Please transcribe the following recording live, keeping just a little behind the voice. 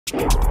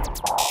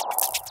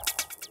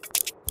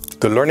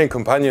The learning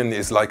companion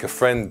is like a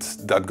friend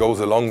that goes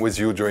along with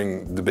you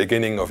during the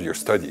beginning of your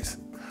studies.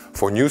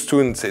 For new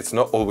students, it's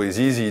not always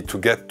easy to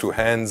get to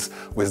hands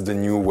with the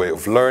new way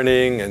of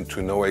learning and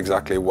to know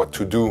exactly what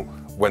to do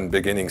when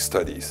beginning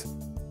studies.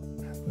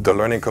 The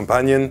learning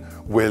companion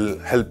will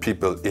help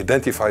people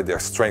identify their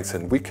strengths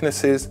and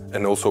weaknesses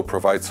and also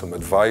provide some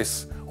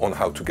advice on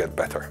how to get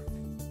better.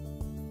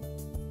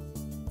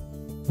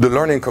 The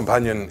Learning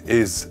Companion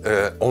is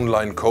an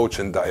online coach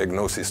and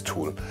diagnosis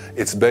tool.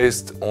 It's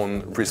based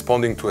on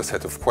responding to a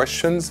set of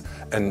questions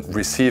and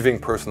receiving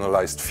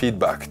personalized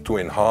feedback to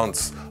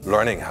enhance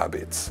learning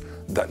habits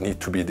that need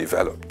to be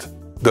developed.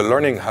 The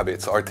learning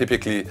habits are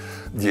typically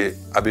the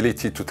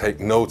ability to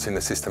take notes in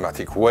a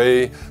systematic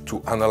way,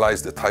 to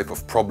analyze the type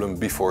of problem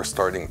before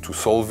starting to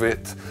solve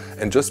it,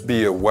 and just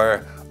be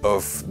aware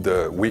of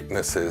the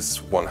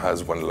weaknesses one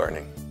has when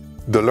learning.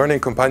 The Learning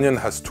Companion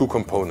has two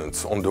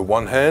components. On the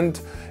one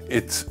hand,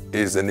 it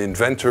is an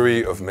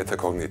inventory of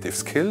metacognitive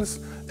skills,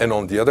 and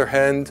on the other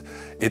hand,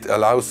 it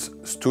allows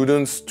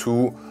students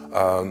to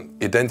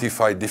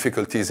identify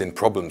difficulties in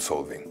problem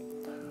solving.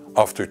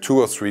 After 2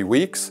 or 3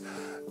 weeks,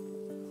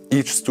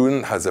 each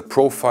student has a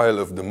profile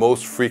of the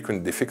most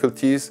frequent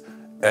difficulties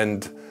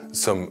and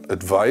some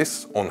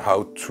advice on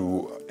how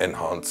to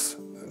enhance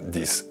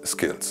these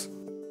skills.